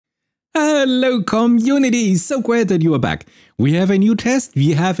Hello community, so great that you are back. We have a new test,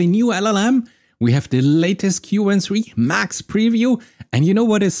 we have a new LLM, we have the latest Qwen3-MAX Preview, and you know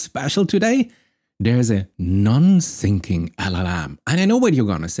what is special today? There's a non-thinking LLM, and I know what you're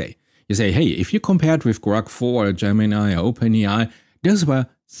gonna say. You say, hey, if you compared with Grok 4 or Gemini or OpenAI, those were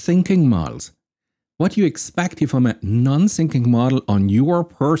thinking models. What you expect here from a non-thinking model on your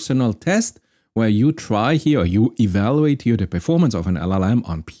personal test, where you try here, or you evaluate here the performance of an LLM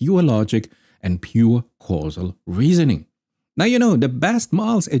on pure logic and pure causal reasoning. Now, you know, the best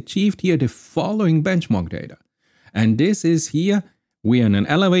models achieved here the following benchmark data. And this is here, we are in an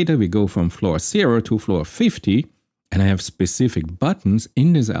elevator, we go from floor 0 to floor 50, and I have specific buttons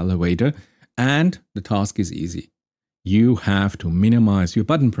in this elevator, and the task is easy. You have to minimize your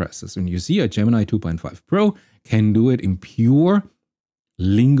button presses. And you see a Gemini 2.5 Pro can do it in pure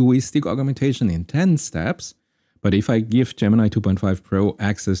linguistic augmentation in 10 steps, but if I give Gemini 2.5 Pro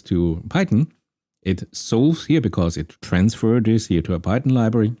access to Python, it solves here because it transferred this here to a Python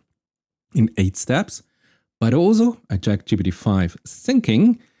library in 8 steps, but also I checked GPT-5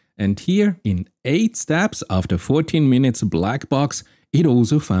 thinking, and here in 8 steps after 14 minutes black box, it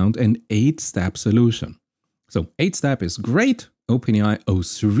also found an 8-step solution. So 8-step is great. OpenAI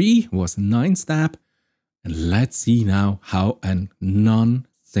O3 was 9-step. And let's see now how a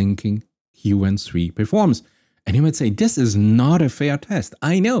non-thinking Qwen3 performs. And you might say, this is not a fair test.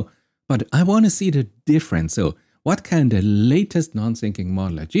 I know, but I want to see the difference. So what can the latest non-thinking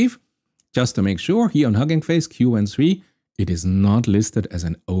model achieve? Just to make sure, here on Hugging Face Qwen3, it is not listed as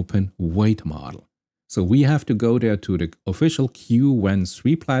an open weight model. So we have to go there to the official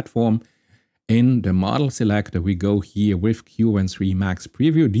Qwen3 platform. In the model selector, we go here with Qwen3-MAX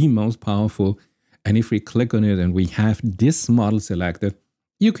Preview, the most powerful. And if we click on it and we have this model selected,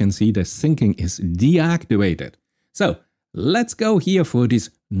 you can see the thinking is deactivated. So let's go here for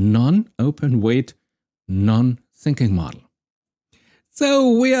this non-open weight, non-thinking model. So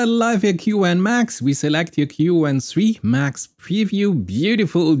we are live here, Qwen3-MAX. We select here Qwen3-MAX Preview.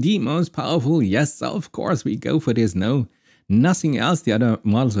 Beautiful, the most powerful. Yes, of course, we go for this. No, nothing else. The other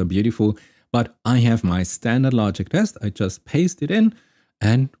models are beautiful. But I have my standard logic test. I just paste it in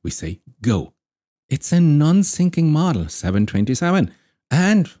and we say go. It's a non-thinking model, 727,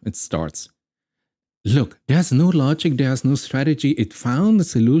 and it starts. Look, there's no logic, there's no strategy. It found a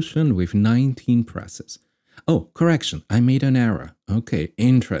solution with 19 presses. Oh, correction, I made an error. Okay,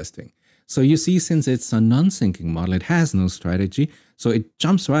 interesting. So you see, since it's a non-thinking model, it has no strategy, so it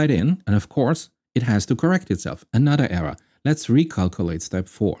jumps right in, and of course, it has to correct itself. Another error. Let's recalculate step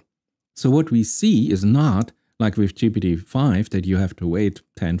 4. So what we see is not like with GPT-5 that you have to wait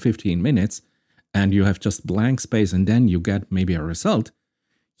 10-15 minutes, and you have just blank space and then you get maybe a result.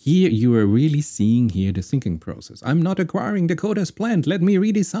 Here you are really seeing here the thinking process. I'm not acquiring the code as planned. Let me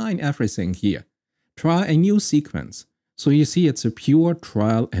redesign everything here. Try a new sequence. So you see it's a pure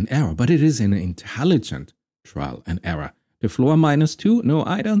trial and error, but it is an intelligent trial and error. The floor -2? No,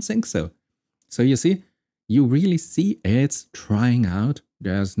 I don't think so. So you see, you really see it's trying out.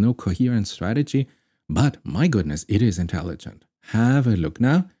 There's no coherent strategy, but my goodness, it is intelligent. Have a look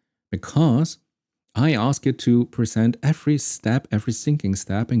now, because I ask it to present every step, every thinking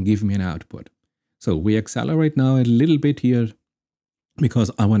step, and give me an output. So we accelerate now a little bit here because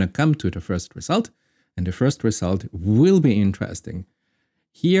I want to come to the first result, and the first result will be interesting.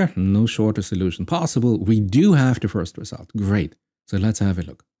 Here, no shorter solution possible. We do have the first result. Great. So let's have a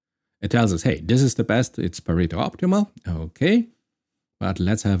look. It tells us, hey, this is the best. It's Pareto optimal. Okay. But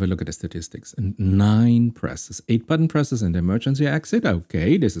let's have a look at the statistics. 9 presses, 8 button presses and emergency exit.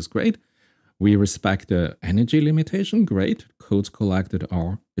 Okay, this is great. We respect the energy limitation, great. Codes collected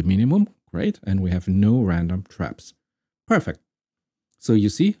are the minimum, great. And we have no random traps. Perfect. So you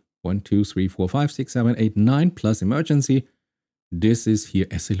see, 1, 2, 3, 4, 5, 6, 7, 8, 9 plus emergency. This is here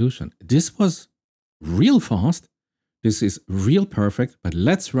a solution. This was real fast. This is real perfect. But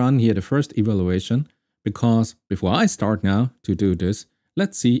let's run here the first evaluation, because before I start now to do this,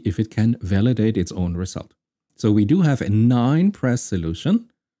 let's see if it can validate its own result. So we do have a 9 press solution.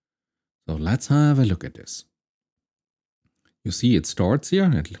 So let's have a look at this. You see it starts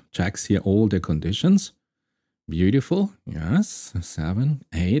here, it checks here all the conditions. Beautiful, yes, 7,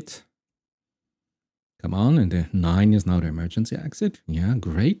 8. Come on, and the 9 is now the emergency exit. Yeah,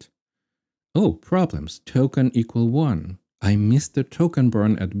 great. Oh, problems, token equal 1. I missed the token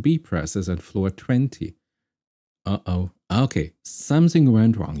burn at B presses at floor 20. Uh-oh, okay, something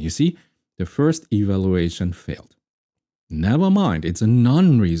went wrong. You see, the first evaluation failed. Never mind, it's a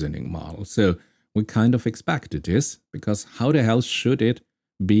non-reasoning model, so we kind of expected this, because how the hell should it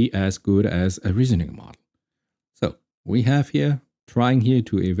be as good as a reasoning model? So we have here trying here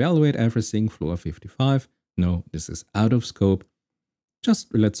to evaluate everything, floor 55. No, this is out of scope.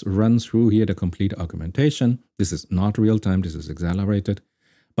 Just let's run through here the complete augmentation. This is not real time, this is accelerated.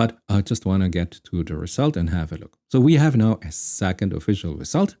 But I just want to get to the result and have a look. So we have now a second official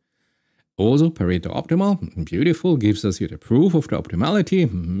result. Also Pareto optimal, beautiful, gives us here the proof of the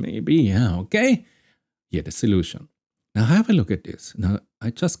optimality. Maybe, yeah, okay. Here the solution. Now have a look at this. Now I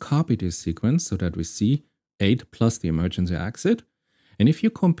just copied this sequence so that we see 8 plus the emergency exit. And if you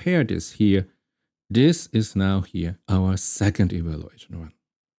compare this here, this is now here our second evaluation run.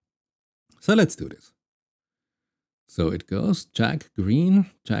 So let's do this. So it goes check green.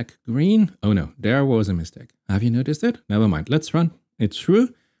 Oh no, there was a mistake. Have you noticed it? Never mind. Let's run it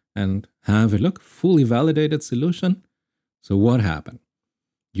through and have a look. Fully validated solution. So what happened?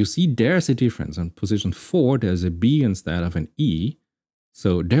 You see there's a difference. On position 4, there's a B instead of an E.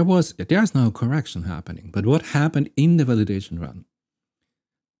 So there's now a correction happening. But what happened in the validation run?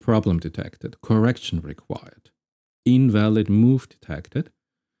 Problem detected, correction required, invalid move detected,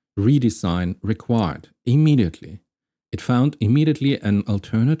 redesign required immediately. It found immediately an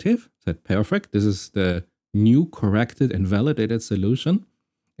alternative, said perfect, this is the new corrected and validated solution.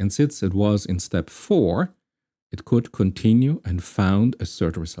 And since it was in step 4, it could continue and found a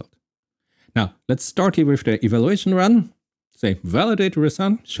third result. Now, let's start here with the evaluation run. Say, validate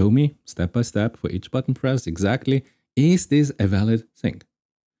result, show me step by step for each button press exactly, is this a valid thing?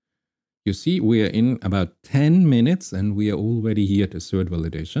 You see, we are in about 10 minutes and we are already here at the third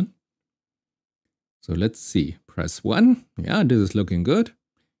validation. So let's see, press 1. Yeah, this is looking good.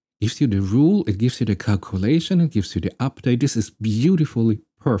 Gives you the rule, it gives you the calculation, it gives you the update. This is beautifully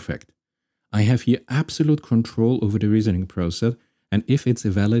perfect. I have here absolute control over the reasoning process. And if it's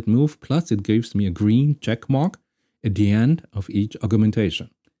a valid move, plus it gives me a green check mark at the end of each augmentation.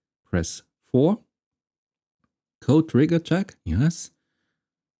 Press 4. Code trigger check, yes.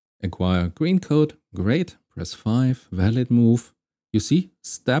 Acquire green code, great. Press 5, valid move. You see,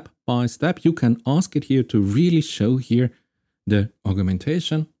 step by step, you can ask it here to really show here the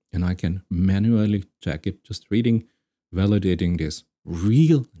augmentation, and I can manually check it, just reading, validating this.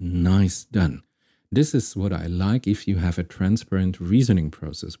 Real nice done. This is what I like if you have a transparent reasoning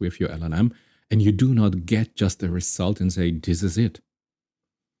process with your LLM, and you do not get just a result and say, this is it.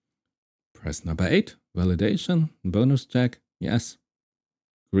 Press number 8, validation, bonus check, yes.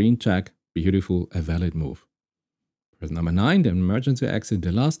 Green check, beautiful, a valid move. Press number 9, the emergency exit,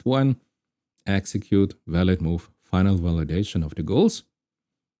 the last one. Execute, valid move, final validation of the goals.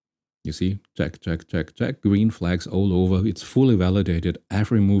 You see, check, check, check, check, green flags all over. It's fully validated.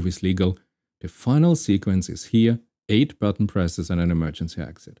 Every move is legal. The final sequence is here, 8 button presses and an emergency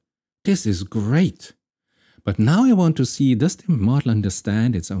exit. This is great. But now I want to see, does the model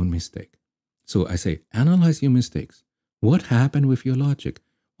understand its own mistake? So I say, analyze your mistakes. What happened with your logic?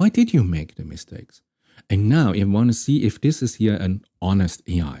 Why did you make the mistakes? And now I want to see if this is here an honest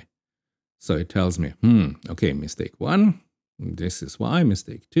AI. So it tells me, okay, mistake 1, this is why,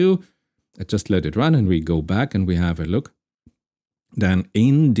 mistake 2. I just let it run and we go back and we have a look then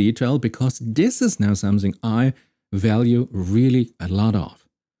in detail, because this is now something I value really a lot of.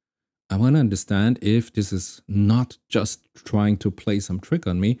 I want to understand if this is not just trying to play some trick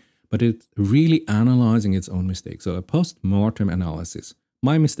on me, but it's really analyzing its own mistakes. So a post-mortem analysis.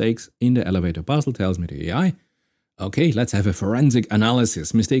 My mistakes in the elevator puzzle tells me the AI. Okay, let's have a forensic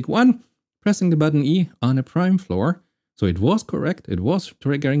analysis. Mistake 1, pressing the button E on a prime floor. So it was correct, it was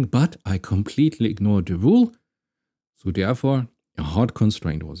triggering, but I completely ignored the rule. So therefore, a hard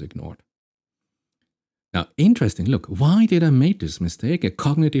constraint was ignored. Now, interesting, look, why did I make this mistake? A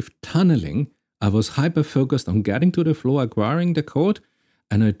cognitive tunneling. I was hyper-focused on getting to the floor, acquiring the code,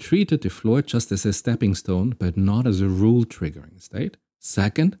 and I treated the floor just as a stepping stone, but not as a rule triggering state.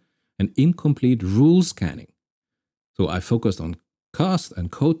 Second, an incomplete rule scanning. So I focused on cost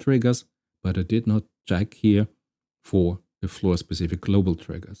and code triggers, but I did not check here for the floor-specific global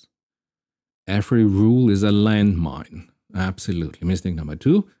triggers. Every rule is a landmine. Absolutely. Mistake number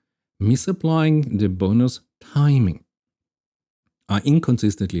 2, misapplying the bonus timing. I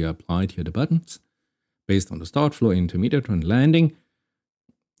inconsistently applied here the buttons based on the start floor, intermediate, and landing.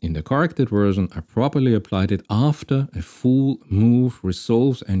 In the corrected version, I properly applied it after a full move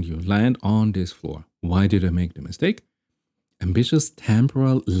resolves and you land on this floor. Why did I make the mistake? Ambitious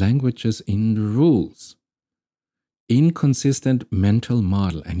temporal languages in the rules. Inconsistent mental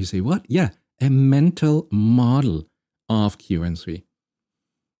model. And you say, what? Yeah, a mental model of Qwen3.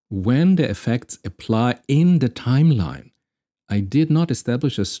 When the effects apply in the timeline, I did not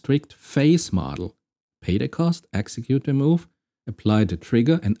establish a strict phase model. Pay the cost, execute the move, apply the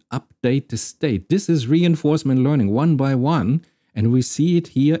trigger, and update the state. This is reinforcement learning 1 by 1, And we see it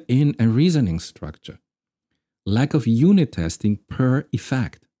here in a reasoning structure. Lack of unit testing per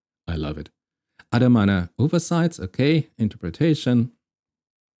effect. I love it. Other minor oversights, okay, interpretation.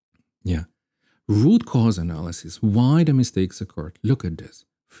 Yeah. Root cause analysis, why the mistakes occurred. Look at this.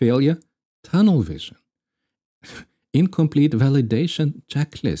 Failure, tunnel vision. Incomplete validation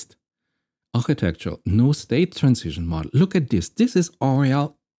checklist. Architectural, no state transition model. Look at this. This is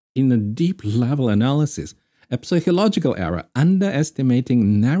RL in a deep level analysis. A psychological error,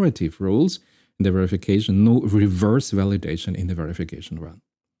 underestimating narrative rules in the verification, no reverse validation in the verification run.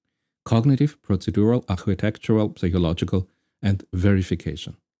 Cognitive, procedural, architectural, psychological, and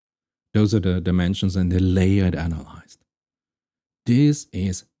verification. Those are the dimensions and the layered analyzed. This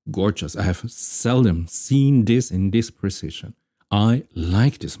is gorgeous. I have seldom seen this in this precision. I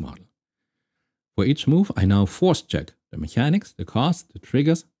like this model. For each move, I now force check the mechanics, the cost, the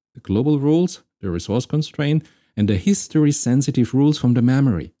triggers, the global rules, the resource constraint, and the history-sensitive rules from the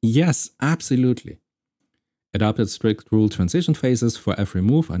memory. Yes, absolutely. Adopted strict rule transition phases for every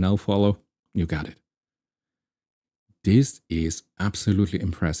move I now follow. You got it. This is absolutely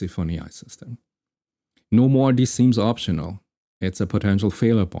impressive for an AI system. No more this seems optional. It's a potential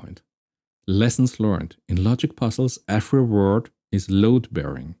failure point. Lessons learned. In logic puzzles, every word is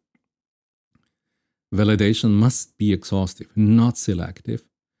load-bearing. Validation must be exhaustive, not selective.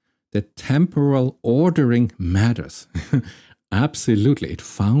 The temporal ordering matters. Absolutely, it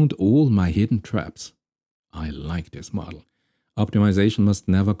found all my hidden traps. I like this model. Optimization must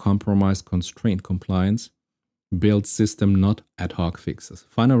never compromise constraint compliance. Build system, not ad hoc fixes.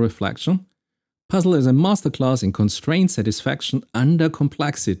 Final reflection. Puzzle is a masterclass in constraint satisfaction under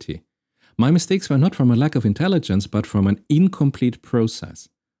complexity. My mistakes were not from a lack of intelligence, but from an incomplete process.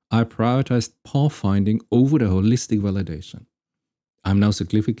 I prioritized pathfinding over the holistic validation. I'm now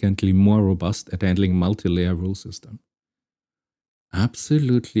significantly more robust at handling multi-layer rule system.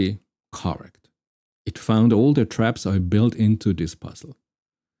 Absolutely correct. It found all the traps I built into this puzzle.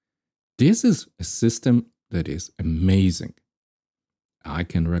 This is a system that is amazing. I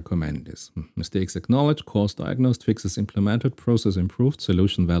can recommend this. Mistakes acknowledged, cause diagnosed, fixes implemented, process improved,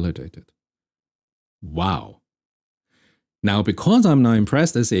 solution validated. Wow. Now, because I'm now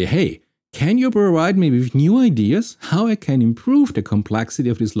impressed, I say, hey, can you provide me with new ideas how I can improve the complexity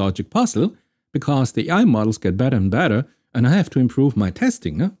of this logic puzzle? Because the AI models get better and better, and I have to improve my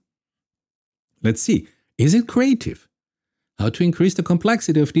testing, no? Let's see. Is it creative? How to increase the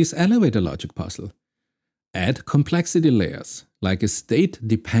complexity of this elevator logic puzzle? Add complexity layers, like a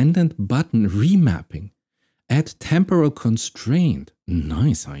state-dependent button remapping. Add temporal constraint.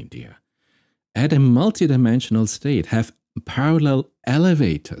 Nice idea. Add a multidimensional state. Have parallel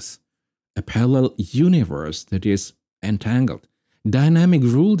elevators. A parallel universe that is entangled. Dynamic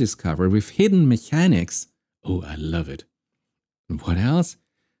rule discovery with hidden mechanics. Oh, I love it. What else?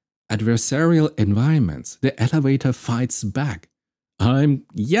 Adversarial environments. The elevator fights back.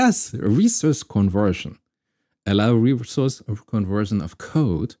 Yes, resource conversion. Allow resource conversion of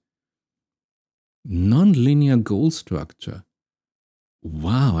code. Non-linear goal structure.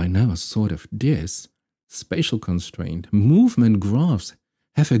 Wow, I never thought of this. Spatial constraint. Movement graphs.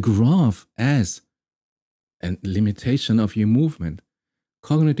 Have a graph as a limitation of your movement.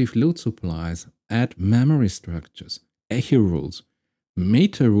 Cognitive load supplies. Add memory structures. Echo rules.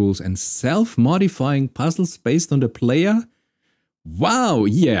 Meta rules and self-modifying puzzles based on the player. Wow,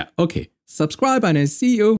 yeah, okay. Subscribe and I see you.